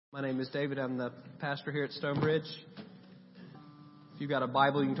My name is David. I'm the pastor here at Stonebridge. If you've got a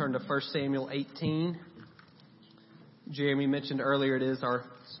Bible, you can turn to 1 Samuel 18. Jeremy mentioned earlier it is our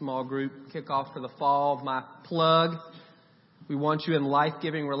small group kickoff for the fall. My plug. We want you in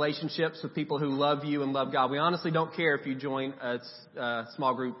life-giving relationships with people who love you and love God. We honestly don't care if you join a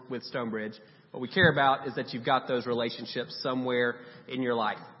small group with Stonebridge. What we care about is that you've got those relationships somewhere in your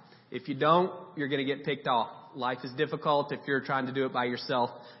life. If you don't, you're going to get picked off. Life is difficult. If you're trying to do it by yourself,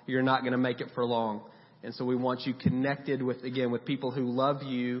 you're not going to make it for long. And so we want you connected with people who love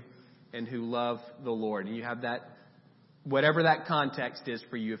you and who love the Lord. And you have that, whatever that context is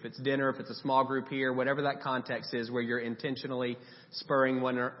for you. If it's dinner, if it's a small group here, whatever that context is where you're intentionally spurring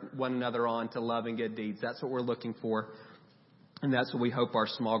one another on to love and good deeds. That's what we're looking for. And that's what we hope our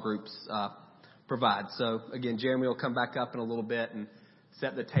small groups provide. So again, Jeremy will come back up in a little bit and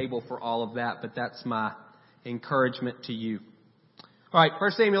set the table for all of that. But that's my encouragement to you. All right,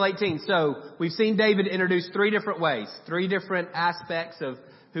 1 Samuel 18. So we've seen David introduced three different ways, three different aspects of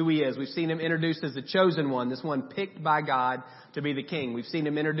who he is. We've seen him introduced as the chosen one, this one picked by God to be the king. We've seen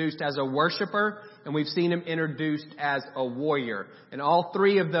him introduced as a worshiper, and we've seen him introduced as a warrior. And all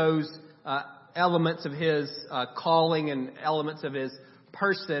three of those elements of his calling and elements of his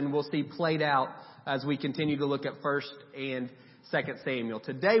person we'll see played out as we continue to look at 1 and 2 Samuel.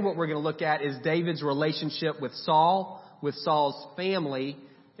 Today what we're going to look at is David's relationship with Saul, with Saul's family,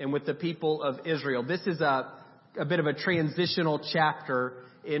 and with the people of Israel. This is a bit of a transitional chapter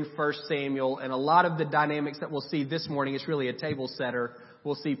in 1 Samuel, and a lot of the dynamics that we'll see this morning, it's really a table setter,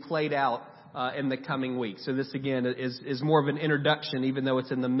 we'll see played out in the coming weeks. So this again is more of an introduction, even though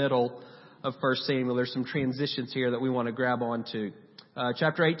it's in the middle of 1 Samuel. There's some transitions here that we want to grab onto.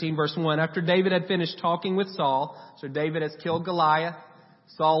 Chapter 18, verse 1. After David had finished talking with Saul, so David has killed Goliath.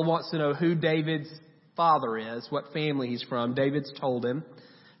 Saul wants to know who David's father is, what family he's from. David's told him.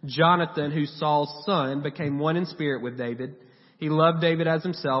 Jonathan, who's Saul's son, became one in spirit with David. He loved David as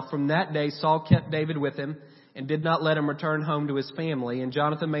himself. From that day, Saul kept David with him and did not let him return home to his family. And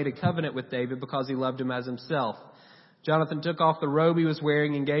Jonathan made a covenant with David because he loved him as himself. Jonathan took off the robe he was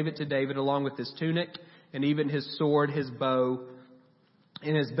wearing and gave it to David along with his tunic and even his sword, his bow,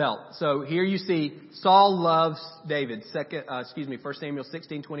 in his belt. So here you see Saul loves David. 1 Samuel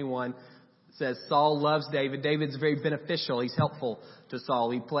 16:21 says Saul loves David. David's very beneficial. He's helpful to Saul.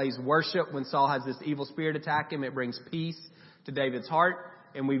 He plays worship when Saul has this evil spirit attack him. It brings peace to David's heart.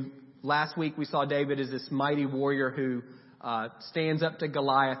 And last week we saw David as this mighty warrior who stands up to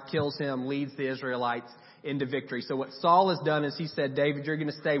Goliath, kills him, leads the Israelites into victory. So what Saul has done is he said, David, you're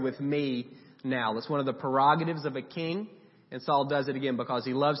going to stay with me now. That's one of the prerogatives of a king. And Saul does it again because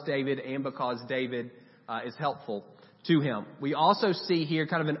he loves David and because David is helpful to him. We also see here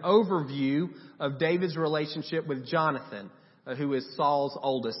kind of an overview of David's relationship with Jonathan, who is Saul's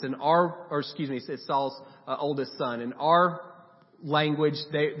oldest, it's Saul's oldest son. In our language,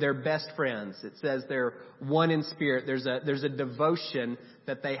 they're best friends. It says they're one in spirit. There's a devotion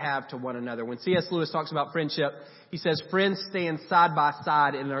that they have to one another. When C.S. Lewis talks about friendship, he says friends stand side by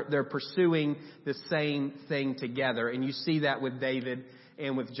side and they're pursuing the same thing together. And you see that with David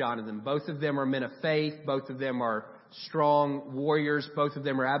and with Jonathan. Both of them are men of faith. Both of them are strong warriors. Both of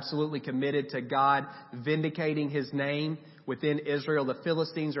them are absolutely committed to God vindicating his name within Israel. The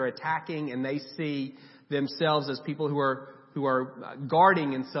Philistines are attacking and they see themselves as people who are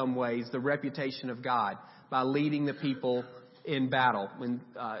guarding in some ways the reputation of God by leading the people in battle. When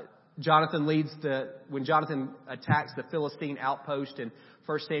Jonathan attacks the Philistine outpost in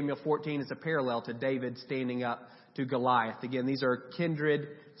 1 Samuel 14, it's a parallel to David standing up to Goliath. Again, these are kindred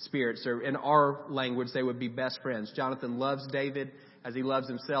spirits. Or in our language, they would be best friends. Jonathan loves David as he loves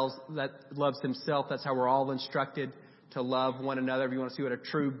himself. That's how we're all instructed to love one another. If you want to see what a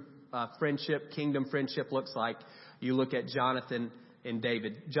true friendship, kingdom friendship looks like, you look at Jonathan and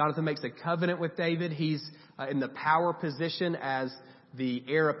David. Jonathan makes a covenant with David. He's in the power position as the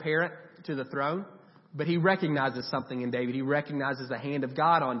heir apparent to the throne. But he recognizes something in David. He recognizes the hand of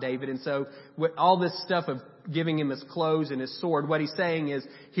God on David. And so with all this stuff of giving him his clothes and his sword, what he's saying is,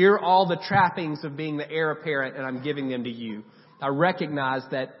 here are all the trappings of being the heir apparent and I'm giving them to you. I recognize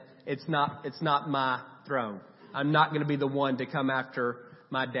that it's not my throne. I'm not going to be the one to come after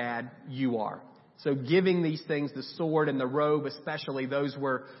my dad. You are. So giving these things, the sword and the robe especially, those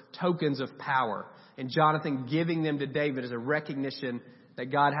were tokens of power. And Jonathan giving them to David is a recognition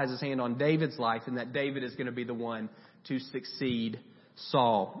that God has his hand on David's life and that David is going to be the one to succeed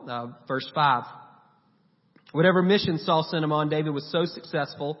Saul. Verse 5. Whatever mission Saul sent him on, David was so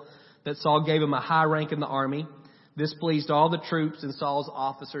successful that Saul gave him a high rank in the army. This pleased all the troops and Saul's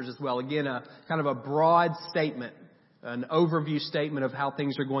officers as well. Again, a kind of a broad statement an overview statement of how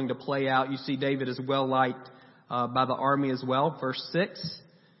things are going to play out. You see David is well liked by the army as well. Verse 6.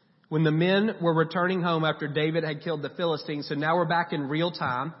 When the men were returning home after David had killed the Philistines, so now we're back in real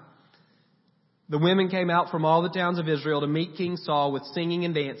time, the women came out from all the towns of Israel to meet King Saul with singing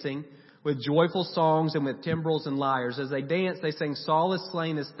and dancing, with joyful songs and with timbrels and lyres. As they danced, they sang, Saul is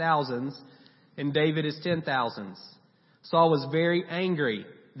slain his thousands, and David his 10,000s. Saul was very angry.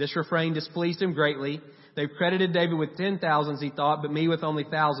 This refrain displeased him greatly. They've credited David with 10,000s, he thought, but me with only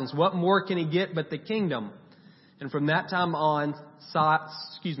thousands. What more can he get but the kingdom? And from that time on,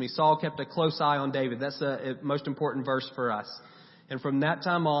 Saul kept a close eye on David. That's the most important verse for us. And from that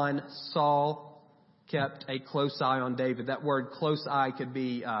time on, Saul kept a close eye on David. That word close eye could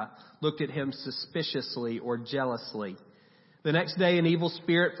be looked at him suspiciously or jealously. The next day, an evil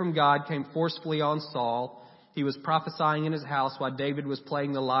spirit from God came forcefully on Saul. He was prophesying in his house while David was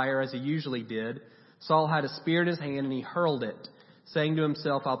playing the lyre as he usually did. Saul had a spear in his hand and he hurled it, saying to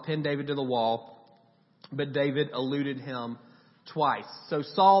himself, I'll pin David to the wall. But David eluded him twice. So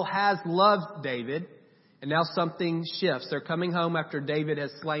Saul has loved David, and now something shifts. They're coming home after David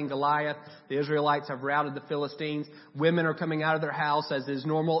has slain Goliath. The Israelites have routed the Philistines. Women are coming out of their house as is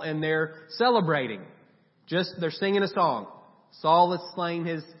normal, and they're celebrating. They're singing a song. Saul has slain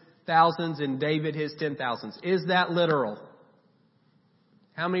his thousands and David his 10,000s. Is that literal?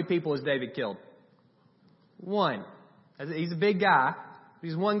 How many people has David killed? One. He's a big guy.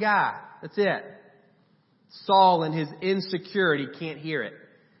 He's one guy. That's it. Saul and his insecurity can't hear it.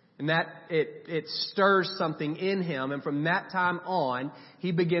 And that it stirs something in him. And from that time on,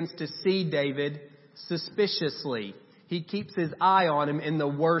 he begins to see David suspiciously. He keeps his eye on him in the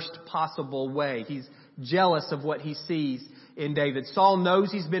worst possible way. He's jealous of what he sees in David. Saul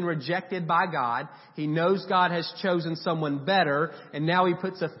knows he's been rejected by God. He knows God has chosen someone better. And now he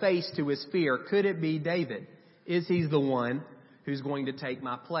puts a face to his fear. Could it be David? Is he the one who's going to take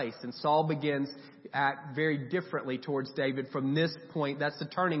my place? And Saul begins to act very differently towards David from this point. That's the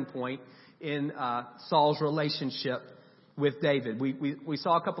turning point in Saul's relationship with David. We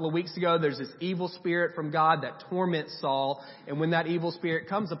saw a couple of weeks ago, there's this evil spirit from God that torments Saul. And when that evil spirit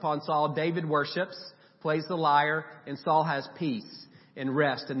comes upon Saul, David worships, plays the lyre, and Saul has peace and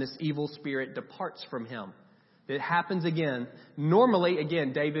rest. And this evil spirit departs from him. It happens again. Normally,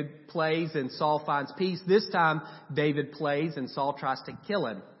 again, David plays and Saul finds peace. This time, David plays and Saul tries to kill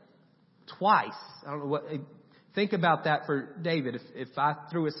him. Twice. I don't know what. Think about that for David. If I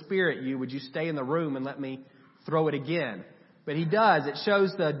threw a spear at you, would you stay in the room and let me throw it again? But he does. It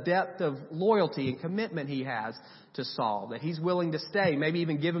shows the depth of loyalty and commitment he has to Saul. That he's willing to stay. Maybe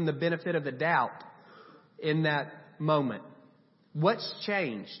even give him the benefit of the doubt in that moment. What's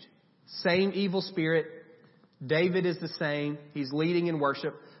changed? Same evil spirit. David is the same. He's leading in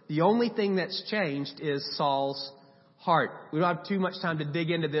worship. The only thing that's changed is Saul's heart. We don't have too much time to dig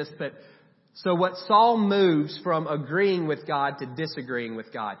into this, but so what Saul moves from agreeing with God to disagreeing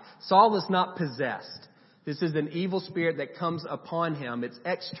with God. Saul is not possessed. This is an evil spirit that comes upon him. It's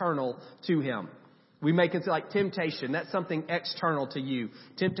external to him. We make it like temptation. That's something external to you.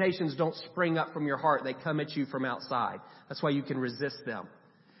 Temptations don't spring up from your heart. They come at you from outside. That's why you can resist them.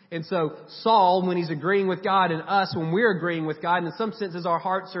 And so Saul, when he's agreeing with God, and us, when we're agreeing with God, in some senses our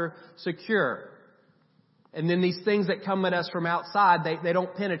hearts are secure. And then these things that come at us from outside, they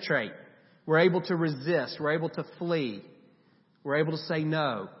don't penetrate. We're able to resist. We're able to flee. We're able to say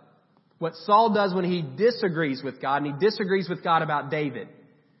no. What Saul does when he disagrees with God, and he disagrees with God about David.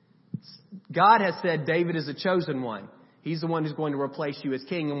 God has said David is a chosen one. He's the one who's going to replace you as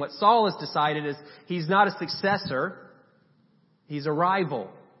king. And what Saul has decided is he's not a successor. He's a rival.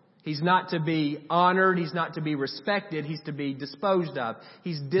 He's not to be honored. He's not to be respected. He's to be disposed of.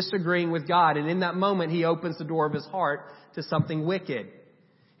 He's disagreeing with God. And in that moment, he opens the door of his heart to something wicked.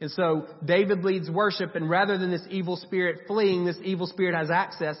 And so David leads worship. And rather than this evil spirit fleeing, this evil spirit has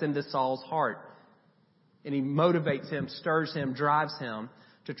access into Saul's heart. And he motivates him, stirs him, drives him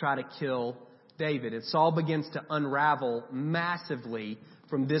to try to kill David. And Saul begins to unravel massively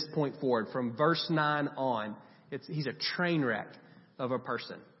from this point forward. From verse 9 on, he's a train wreck of a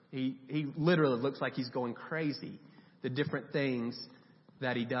person. He literally looks like he's going crazy, the different things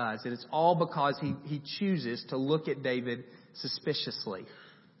that he does. And it's all because he chooses to look at David suspiciously.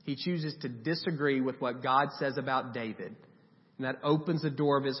 He chooses to disagree with what God says about David. And that opens the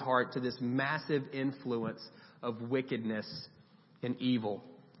door of his heart to this massive influence of wickedness and evil.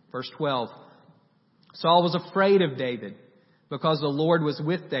 Verse 12. Saul was afraid of David because the Lord was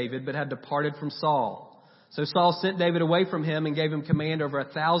with David, but had departed from Saul. So Saul sent David away from him and gave him command over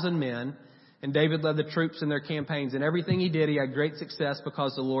 1,000 men. And David led the troops in their campaigns. And everything he did, he had great success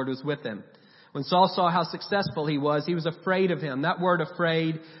because the Lord was with him. When Saul saw how successful he was afraid of him. That word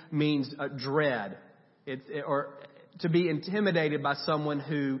afraid means dread. Or to be intimidated by someone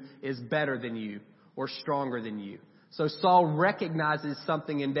who is better than you or stronger than you. So Saul recognizes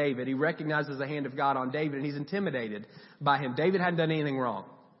something in David. He recognizes the hand of God on David, and he's intimidated by him. David hadn't done anything wrong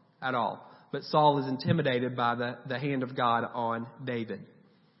at all. But Saul is intimidated by the hand of God on David.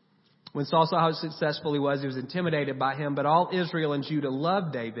 When Saul saw how successful he was intimidated by him. But all Israel and Judah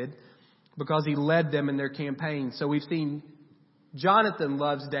loved David because he led them in their campaign. So we've seen Jonathan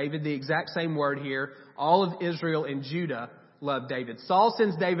loves David, the exact same word here. All of Israel and Judah love David. Saul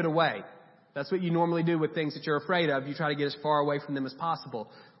sends David away. That's what you normally do with things that you're afraid of. You try to get as far away from them as possible.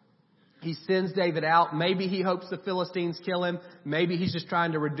 He sends David out. Maybe he hopes the Philistines kill him. Maybe he's just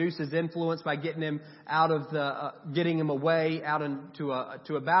trying to reduce his influence by getting him out of getting him away out into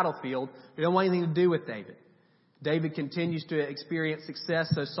a battlefield. He don't want anything to do with David. David continues to experience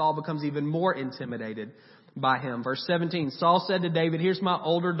success, so Saul becomes even more intimidated by him. Verse 17, Saul said to David, "Here's my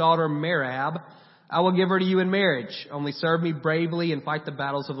older daughter Merab. I will give her to you in marriage. Only serve me bravely and fight the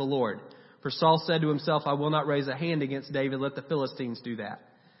battles of the Lord." For Saul said to himself, "I will not raise a hand against David. Let the Philistines do that."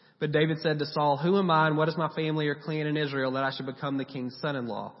 But David said to Saul, "Who am I and what is my family or clan in Israel that I should become the king's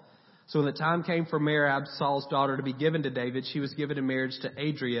son-in-law?" So when the time came for Merab, Saul's daughter, to be given to David, she was given in marriage to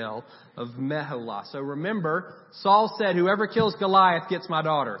Adriel of Meholah. So remember, Saul said, "Whoever kills Goliath gets my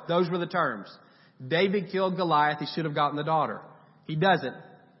daughter." Those were the terms. David killed Goliath. He should have gotten the daughter. He doesn't.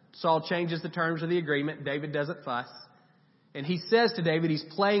 Saul changes the terms of the agreement. David doesn't fuss. And he says to David, he's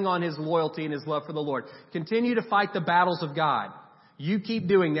playing on his loyalty and his love for the Lord. Continue to fight the battles of God. You keep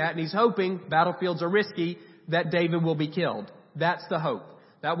doing that. And he's hoping, battlefields are risky, that David will be killed. That's the hope.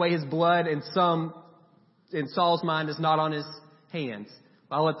 That way his blood in Saul's mind is not on his hands.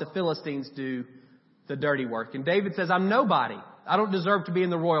 I'll let the Philistines do the dirty work. And David says, "I'm nobody. I don't deserve to be in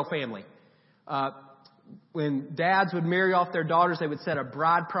the royal family." When dads would marry off their daughters, they would set a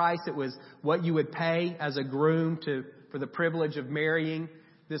bride price. It was what you would pay as a groom for the privilege of marrying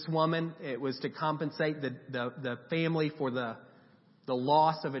this woman. It was to compensate the family for the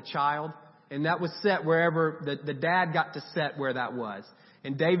loss of a child. And that was set wherever the dad got to set where that was.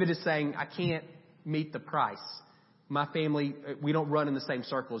 And David is saying, "I can't meet the price. My family, we don't run in the same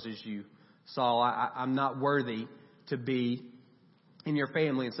circles as you, Saul. I'm not worthy to be in your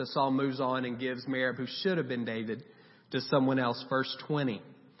family." And so Saul moves on and gives Merab, who should have been David, to someone else. Verse 20.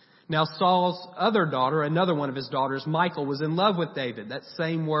 Now Saul's other daughter, another one of his daughters, Michal, was in love with David. That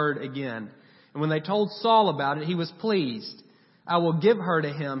same word again. And when they told Saul about it, he was pleased. "I will give her to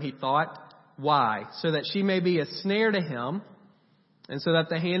him," he thought. Why? So that she may be a snare to him, and so that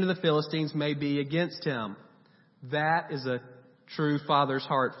the hand of the Philistines may be against him. That is a true father's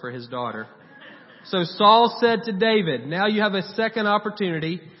heart for his daughter. So Saul said to David, "Now you have a second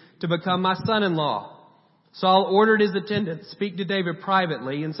opportunity to become my son-in-law." Saul ordered his attendants, "Speak to David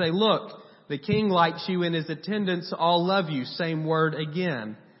privately and say, 'Look, the king likes you and his attendants all love you.'" Same word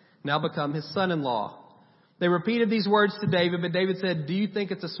again. "Now become his son-in-law." They repeated these words to David, but David said, "Do you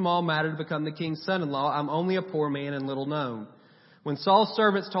think it's a small matter to become the king's son-in-law? I'm only a poor man and little known." When Saul's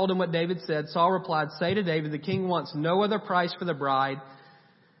servants told him what David said, Saul replied, "Say to David, the king wants no other price for the bride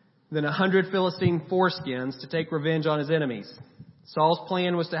than 100 Philistine foreskins to take revenge on his enemies." Saul's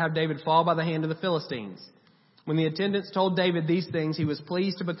plan was to have David fall by the hand of the Philistines. When the attendants told David these things, he was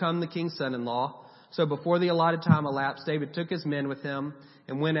pleased to become the king's son-in-law. So before the allotted time elapsed, David took his men with him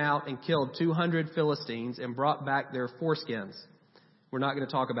and went out and killed 200 Philistines and brought back their foreskins. We're not going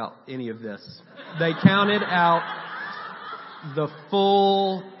to talk about any of this. They counted out the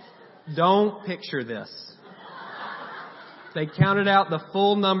full, don't picture this. They counted out the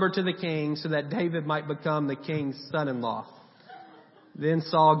full number to the king so that David might become the king's son-in-law. Then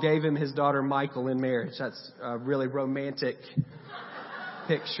Saul gave him his daughter Michal in marriage. That's a really romantic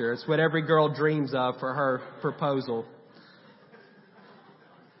picture. It's what every girl dreams of for her proposal.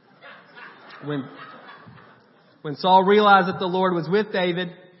 When Saul realized that the Lord was with David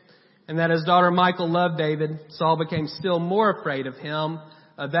and that his daughter Michal loved David, Saul became still more afraid of him.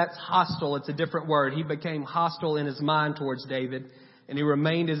 That's hostile. It's a different word. He became hostile in his mind towards David, and he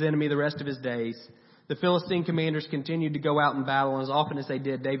remained his enemy the rest of his days. The Philistine commanders continued to go out in battle, and as often as they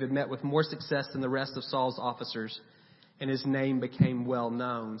did, David met with more success than the rest of Saul's officers, and his name became well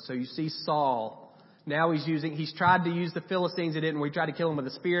known. So you see Saul, now he's tried to use the Philistines. It didn't work. He tried to kill him with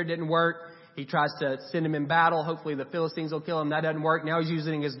a spear. It didn't work. He tries to send him in battle. Hopefully the Philistines will kill him. That doesn't work. Now he's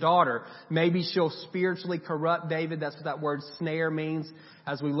using his daughter. Maybe she'll spiritually corrupt David. That's what that word snare means.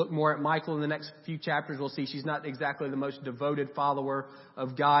 As we look more at Michal in the next few chapters, we'll see she's not exactly the most devoted follower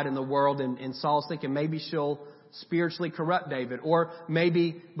of God in the world. And Saul's thinking maybe she'll spiritually corrupt David. Or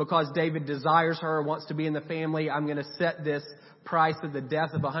maybe because David desires her, wants to be in the family, I'm going to set this price of the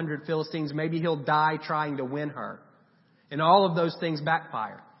death of 100 Philistines. Maybe he'll die trying to win her. And all of those things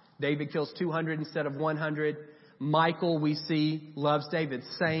backfire. David kills 200 instead of 100. Michal, we see, loves David.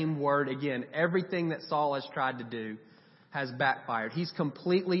 Same word again. Everything that Saul has tried to do has backfired. He's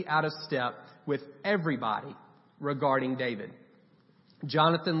completely out of step with everybody regarding David.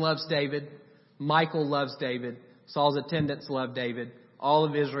 Jonathan loves David. Michal loves David. Saul's attendants love David. All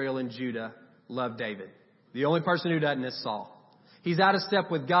of Israel and Judah love David. The only person who doesn't is Saul. He's out of step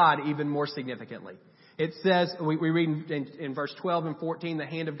with God even more significantly. It says, we read in verse 12 and 14, the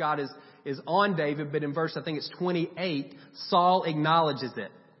hand of God is on David, but in verse, I think it's 28, Saul acknowledges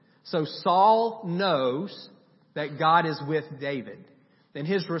it. So Saul knows that God is with David. And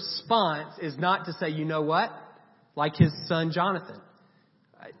his response is not to say, you know what? Like his son Jonathan.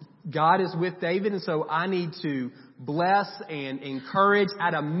 God is with David, and so I need to bless and encourage.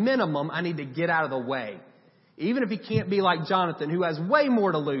 At a minimum, I need to get out of the way. Even if he can't be like Jonathan, who has way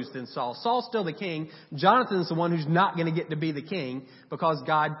more to lose than Saul. Saul's still the king. Jonathan's the one who's not going to get to be the king because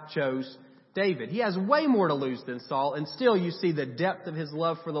God chose David. He has way more to lose than Saul, and still you see the depth of his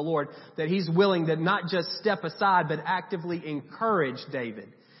love for the Lord, that he's willing to not just step aside, but actively encourage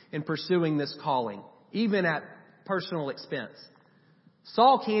David in pursuing this calling, even at personal expense.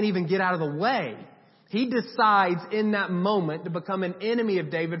 Saul can't even get out of the way. He decides in that moment to become an enemy of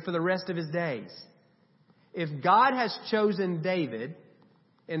David for the rest of his days. If God has chosen David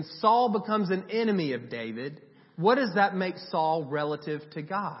and Saul becomes an enemy of David, what does that make Saul relative to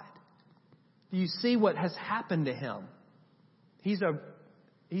God? Do you see what has happened to him? He's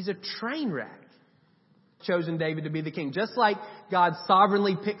a train wreck. Chosen David to be the king. Just like God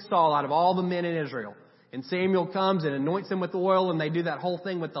sovereignly picked Saul out of all the men in Israel. And Samuel comes and anoints him with oil, and they do that whole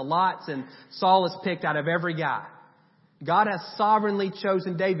thing with the lots, and Saul is picked out of every guy. God has sovereignly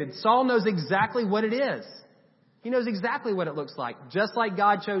chosen David. Saul knows exactly what it is. He knows exactly what it looks like. Just like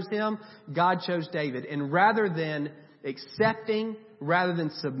God chose him, God chose David. And rather than accepting, rather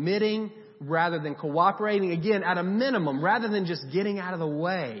than submitting, rather than cooperating, again, at a minimum, rather than just getting out of the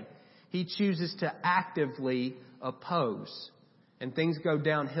way, he chooses to actively oppose. And things go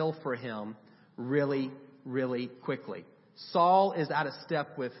downhill for him really, really quickly. Saul is out of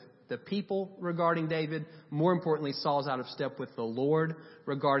step with the people regarding David. More importantly, Saul's out of step with the Lord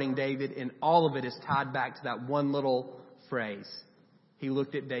regarding David. And all of it is tied back to that one little phrase. He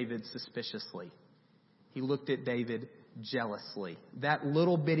looked at David suspiciously. He looked at David jealously. That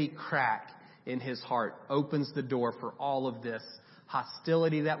little bitty crack in his heart opens the door for all of this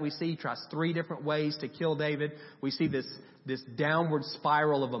hostility that we see. He tries 3 different ways to kill David. We see this downward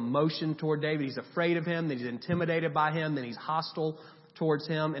spiral of emotion toward David. He's afraid of him, then he's intimidated by him, then he's hostile towards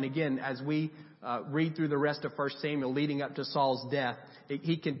him. And again, as we read through the rest of 1 Samuel leading up to Saul's death,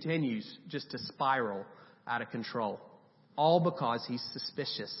 he continues just to spiral out of control. All because he's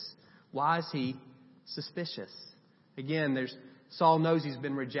suspicious. Why is he suspicious? Again, Saul knows he's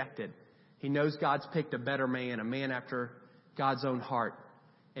been rejected. He knows God's picked a better man, a man after God's own heart.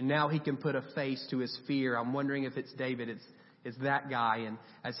 And now he can put a face to his fear. I'm wondering if it's David. It's that guy. And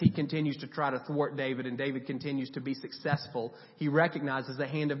as he continues to try to thwart David and David continues to be successful, he recognizes the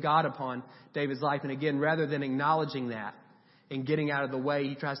hand of God upon David's life. And again, rather than acknowledging that and getting out of the way,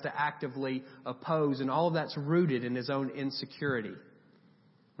 he tries to actively oppose. And all of that's rooted in his own insecurity.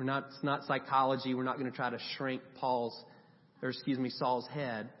 It's not psychology. We're not going to try to shrink Saul's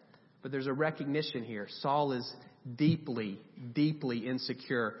head. But there's a recognition here. Saul is deeply, deeply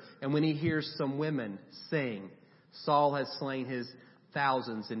insecure. And when he hears some women sing, Saul has slain his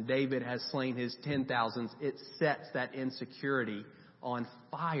thousands and David has slain his 10,000s, it sets that insecurity on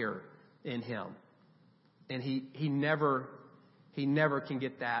fire in him. And he never can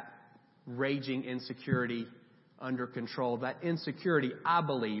get that raging insecurity under control. That insecurity, I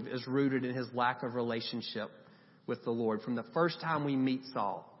believe, is rooted in his lack of relationship with the Lord. From the first time we meet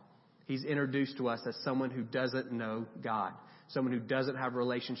Saul, he's introduced to us as someone who doesn't know God, someone who doesn't have a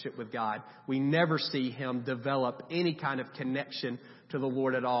relationship with God. We never see him develop any kind of connection to the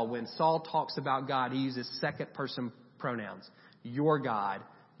Lord at all. When Saul talks about God, he uses second person pronouns. Your God,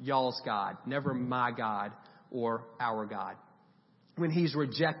 y'all's God, never my God or our God. When he's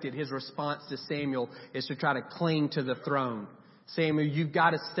rejected, his response to Samuel is to try to cling to the throne. Samuel, you've got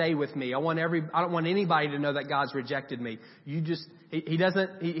to stay with me. I don't want anybody to know that God's rejected me. He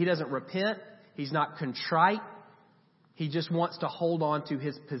doesn't repent. He's not contrite. He just wants to hold on to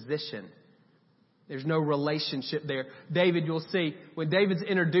his position. There's no relationship there. David, you'll see, when David's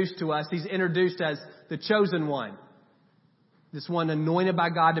introduced to us, he's introduced as the chosen one. This one anointed by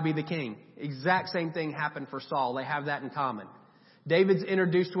God to be the king. Exact same thing happened for Saul. They have that in common. David's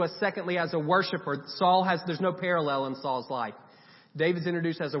introduced to us, secondly, as a worshiper. There's no parallel in Saul's life. David's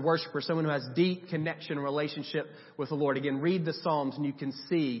introduced as a worshiper, someone who has deep connection and relationship with the Lord. Again, read the Psalms and you can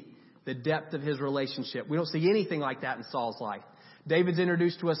see the depth of his relationship. We don't see anything like that in Saul's life. David's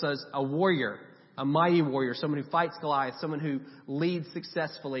introduced to us as a warrior, a mighty warrior, someone who fights Goliath, someone who leads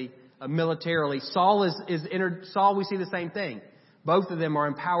successfully militarily. Saul, we see the same thing. Both of them are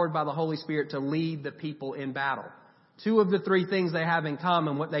empowered by the Holy Spirit to lead the people in battle. Two of the three things they have in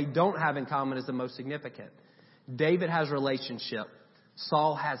common, what they don't have in common is the most significant. David has relationship.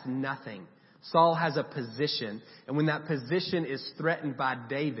 Saul has nothing. Saul has a position. And when that position is threatened by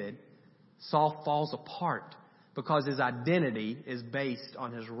David, Saul falls apart because his identity is based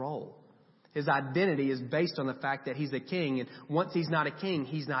on his role. His identity is based on the fact that he's a king. And once he's not a king,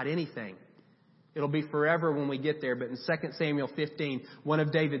 he's not anything. It'll be forever when we get there. But in 2 Samuel 15, one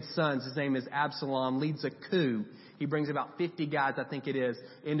of David's sons, his name is Absalom, leads a coup. He brings about 50 guys, I think it is,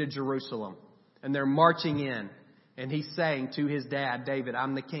 into Jerusalem. And they're marching in. And he's saying to his dad, David,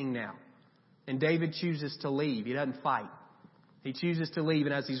 I'm the king now. And David chooses to leave. He doesn't fight. He chooses to leave.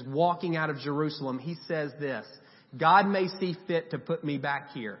 And as he's walking out of Jerusalem, he says this, God may see fit to put me back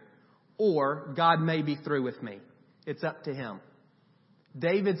here. Or God may be through with me. It's up to him.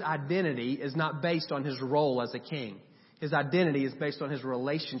 David's identity is not based on his role as a king. His identity is based on his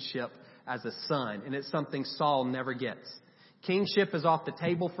relationship as a son. And it's something Saul never gets. Kingship is off the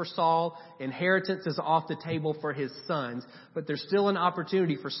table for Saul. Inheritance is off the table for his sons. But there's still an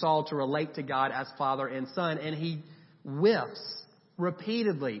opportunity for Saul to relate to God as father and son. And he whiffs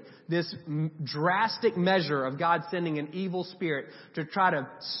repeatedly this drastic measure of God sending an evil spirit to try to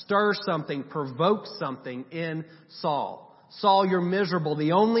stir something, provoke something in Saul. Saul, you're miserable.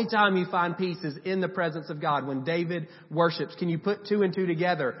 The only time you find peace is in the presence of God. When David worships, can you put two and two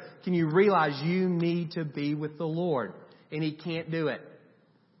together? Can you realize you need to be with the Lord? And he can't do it.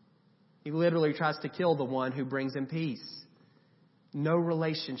 He literally tries to kill the one who brings him peace. No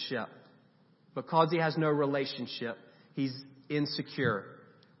relationship. Because he has no relationship, he's insecure.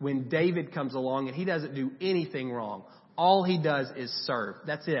 When David comes along and he doesn't do anything wrong, all he does is serve.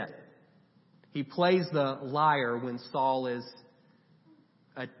 That's it. He plays the lyre when Saul is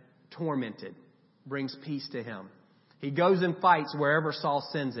tormented, brings peace to him. He goes and fights wherever Saul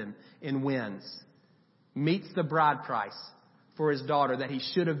sends him and wins. Meets the bride price for his daughter that he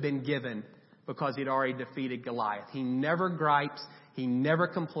should have been given because he'd already defeated Goliath. He never gripes. He never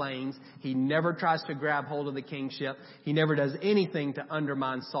complains. He never tries to grab hold of the kingship. He never does anything to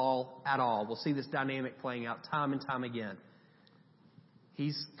undermine Saul at all. We'll see this dynamic playing out time and time again.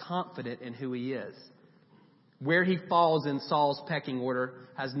 He's confident in who he is. Where he falls in Saul's pecking order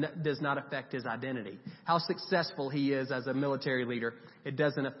does not affect his identity. How successful he is as a military leader, it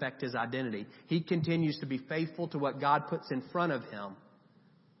doesn't affect his identity. He continues to be faithful to what God puts in front of him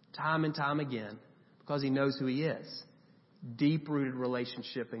time and time again because he knows who he is. Deep-rooted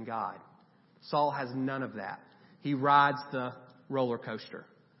relationship in God. Saul has none of that. He rides the roller coaster.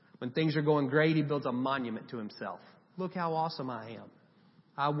 When things are going great, he builds a monument to himself. Look how awesome I am.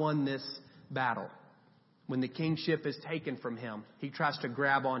 I won this battle. When the kingship is taken from him, he tries to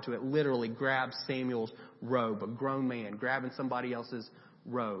grab onto it, literally grabs Samuel's robe, a grown man grabbing somebody else's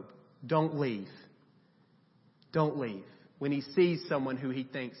robe. Don't leave. Don't leave. When he sees someone who he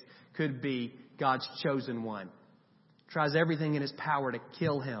thinks could be God's chosen one, tries everything in his power to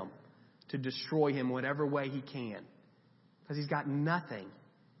kill him, to destroy him whatever way he can. Because he's got nothing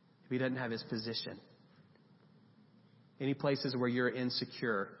if he doesn't have his position. Any places where you're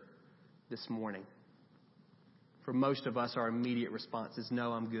insecure this morning? For most of us, our immediate response is,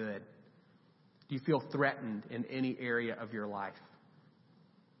 no, I'm good. Do you feel threatened in any area of your life?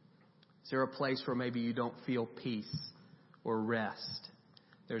 Is there a place where maybe you don't feel peace or rest?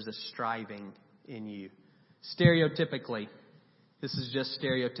 There's a striving in you. Stereotypically, this is just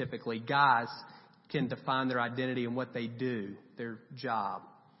stereotypically, guys can define their identity in what they do, their job.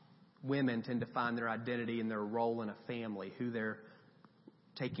 Women tend to find their identity in their role in a family, who they're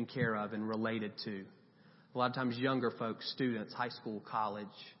taken care of and related to. A lot of times younger folks, students, high school, college,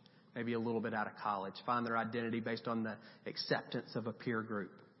 maybe a little bit out of college, find their identity based on the acceptance of a peer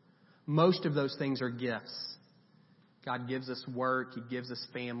group. Most of those things are gifts. God gives us work. He gives us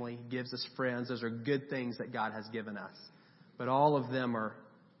family. He gives us friends. Those are good things that God has given us. But all of them are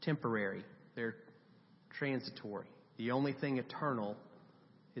temporary. They're transitory. The only thing eternal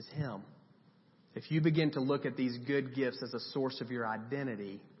is Him. If you begin to look at these good gifts as a source of your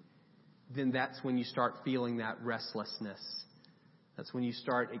identity, then that's when you start feeling that restlessness. That's when you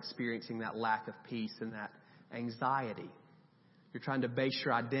start experiencing that lack of peace and that anxiety. You're trying to base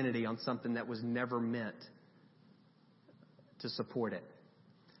your identity on something that was never meant to support it.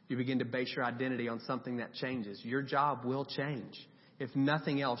 You begin to base your identity on something that changes. Your job will change. If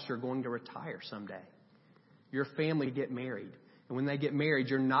nothing else, you're going to retire someday. Your family get married. And when they get married,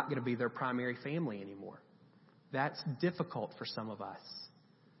 you're not going to be their primary family anymore. That's difficult for some of us.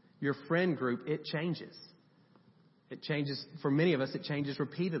 Your friend group, it changes. It changes. For many of us, it changes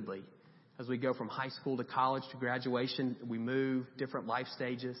repeatedly. As we go from high school to college to graduation, we move, different life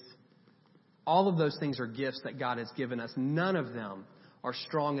stages. All of those things are gifts that God has given us. None of them are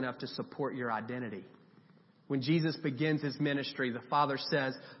strong enough to support your identity. When Jesus begins his ministry, the Father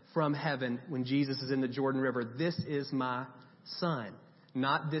says from heaven, when Jesus is in the Jordan River, "This is my Son."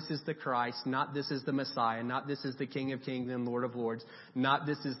 Not "this is the Christ," not "this is the Messiah," not "this is the King of Kings and Lord of Lords," not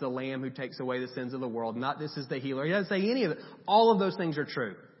 "this is the Lamb who takes away the sins of the world," not "this is the healer." He doesn't say any of it. All of those things are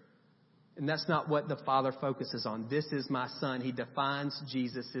true. And that's not what the Father focuses on. "This is my Son." He defines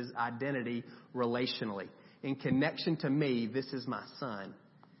Jesus' identity relationally. In connection to me, this is my Son.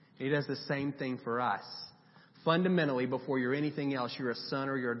 He does the same thing for us. Fundamentally, before you're anything else, you're a son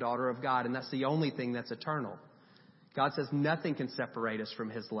or you're a daughter of God, and that's the only thing that's eternal. God says nothing can separate us from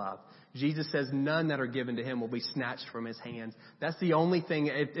his love. Jesus says none that are given to him will be snatched from his hands. That's the only thing,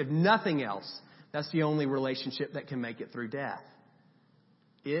 if nothing else, that's the only relationship that can make it through death.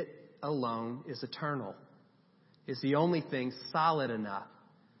 It alone is eternal. It's the only thing solid enough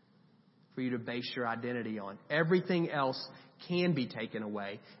for you to base your identity on. Everything else can be taken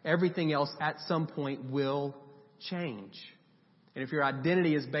away. Everything else at some point will change. And if your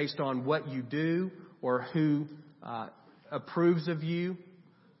identity is based on what you do or who approves of you,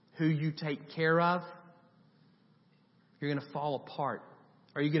 who you take care of, you're going to fall apart.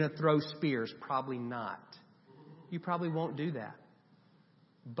 Are you going to throw spears? Probably not. You probably won't do that.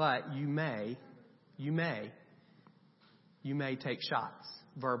 But you may take shots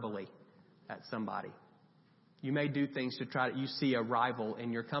verbally at somebody. You may do things to try to, you see a rival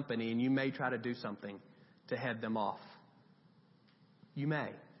in your company and you may try to do something to head them off. You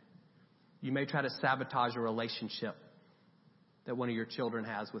may try to sabotage a relationship that one of your children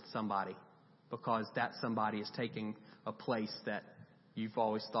has with somebody because that somebody is taking a place that you've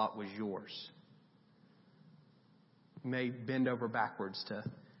always thought was yours. You may bend over backwards to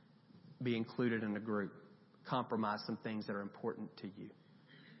be included in a group, compromise some things that are important to you.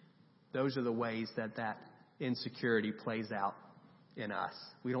 Those are the ways that insecurity plays out in us.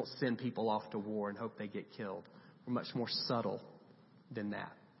 We don't send people off to war and hope they get killed. We're much more subtle than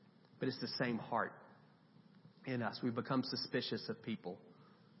that. But it's the same heart in us. We become suspicious of people,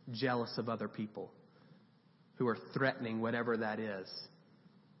 jealous of other people who are threatening whatever that is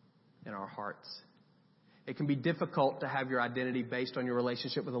in our hearts. It can be difficult to have your identity based on your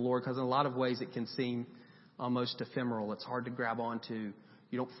relationship with the Lord because in a lot of ways it can seem almost ephemeral. It's hard to grab onto.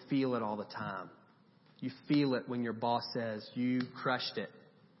 You don't feel it all the time. You feel it when your boss says you crushed it.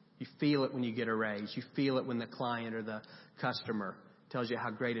 You feel it when you get a raise. You feel it when the client or the customer tells you how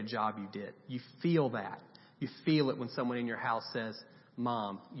great a job you did. You feel that. You feel it when someone in your house says,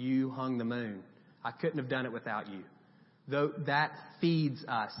 "Mom, you hung the moon. I couldn't have done it without you." Though that feeds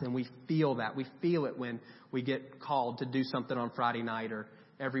us, and we feel that. We feel it when we get called to do something on Friday night, or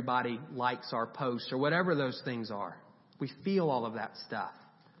everybody likes our posts, or whatever those things are. We feel all of that stuff.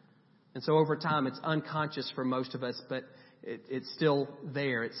 And so over time, it's unconscious for most of us, but it's still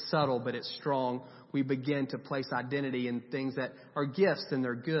there. It's subtle, but it's strong. We begin to place identity in things that are gifts, and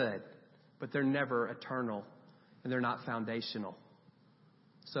they're good, but they're never eternal, and they're not foundational.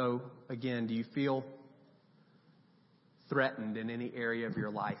 So, again, do you feel threatened in any area of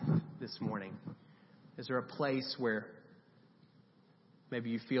your life this morning? Is there a place where maybe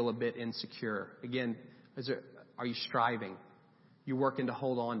you feel a bit insecure? Again, are you striving? You working to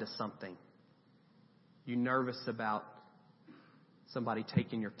hold on to something? You nervous about somebody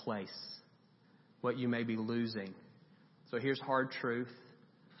taking your place? What you may be losing? So here's hard truth.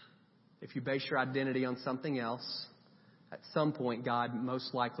 If you base your identity on something else, at some point God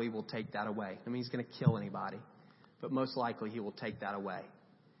most likely will take that away. I mean, He's going to kill anybody, but most likely He will take that away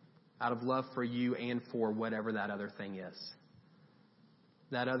out of love for you and for whatever that other thing is.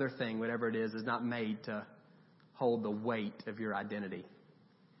 That other thing, whatever it is not made to hold the weight of your identity,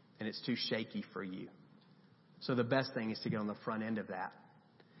 and it's too shaky for you. So the best thing is to get on the front end of that.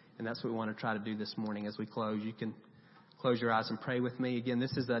 And that's what we want to try to do this morning as we close. You can close your eyes and pray with me. Again,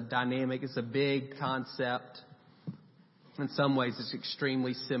 this is a dynamic, it's a big concept. In some ways, it's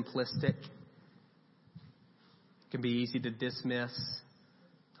extremely simplistic. It can be easy to dismiss.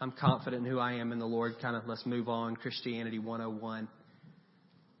 I'm confident in who I am in the Lord. Kind of, let's move on. Christianity 101.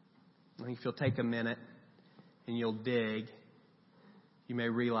 I think if you'll take a minute and you'll dig, You may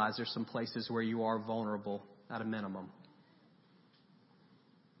realize there's some places where you are vulnerable at a minimum.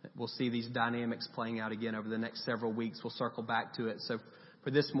 We'll see these dynamics playing out again over the next several weeks. We'll circle back to it. So for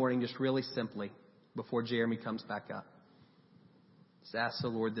this morning, just really simply, before Jeremy comes back up, just ask the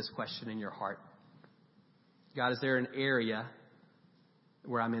Lord this question in your heart. God, is there an area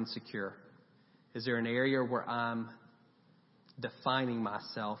where I'm insecure? Is there an area where I'm defining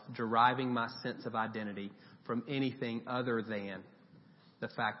myself, deriving my sense of identity from anything other than the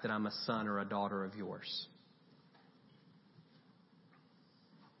fact that I'm a son or a daughter of yours?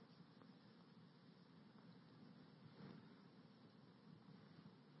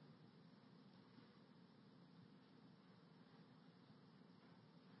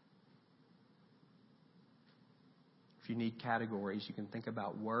 If you need categories, you can think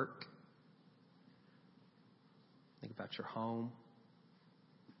about work, think about your home,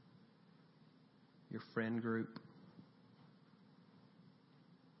 your friend group,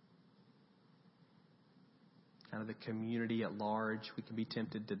 kind of the community at large. We can be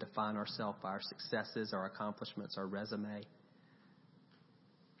tempted to define ourselves by our successes, our accomplishments, our resume.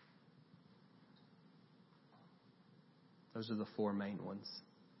 Those are the four main ones.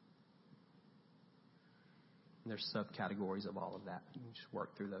 And there's subcategories of all of that. You can just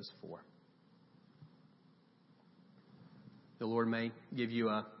work through those four. The Lord may give you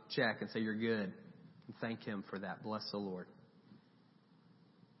a check and say you're good. And thank Him for that. Bless the Lord.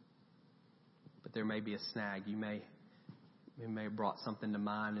 But there may be a snag. He may have brought something to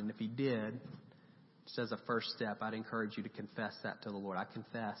mind. And if He did, just as a first step, I'd encourage you to confess that to the Lord. I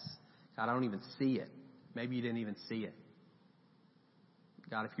confess. God, I don't even see it. Maybe you didn't even see it.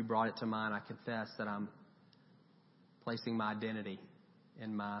 God, if you brought it to mind, I confess that I'm placing my identity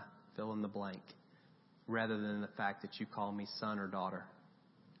in my fill in the blank rather than the fact that you call me son or daughter.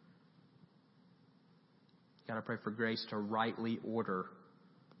 God, I pray for grace to rightly order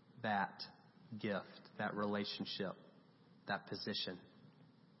that gift, that relationship, that position.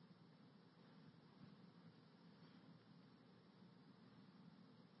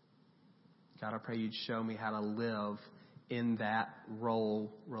 God, I pray you'd show me how to live in that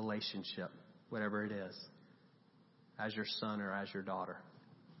role relationship, whatever it is, as your son or as your daughter.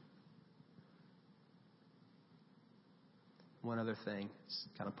 One other thing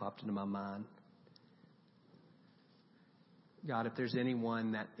just kind of popped into my mind. God, if there's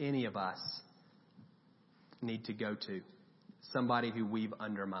anyone that any of us need to go to, somebody who we've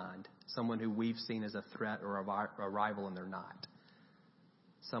undermined, someone who we've seen as a threat or a rival and they're not,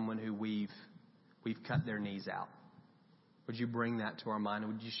 someone who we've cut their knees out, would you bring that to our mind?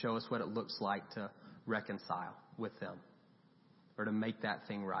 Would you show us what it looks like to reconcile with them or to make that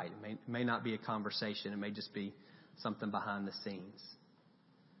thing right? It may not be a conversation. It may just be something behind the scenes.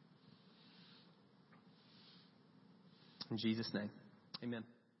 In Jesus' name, amen.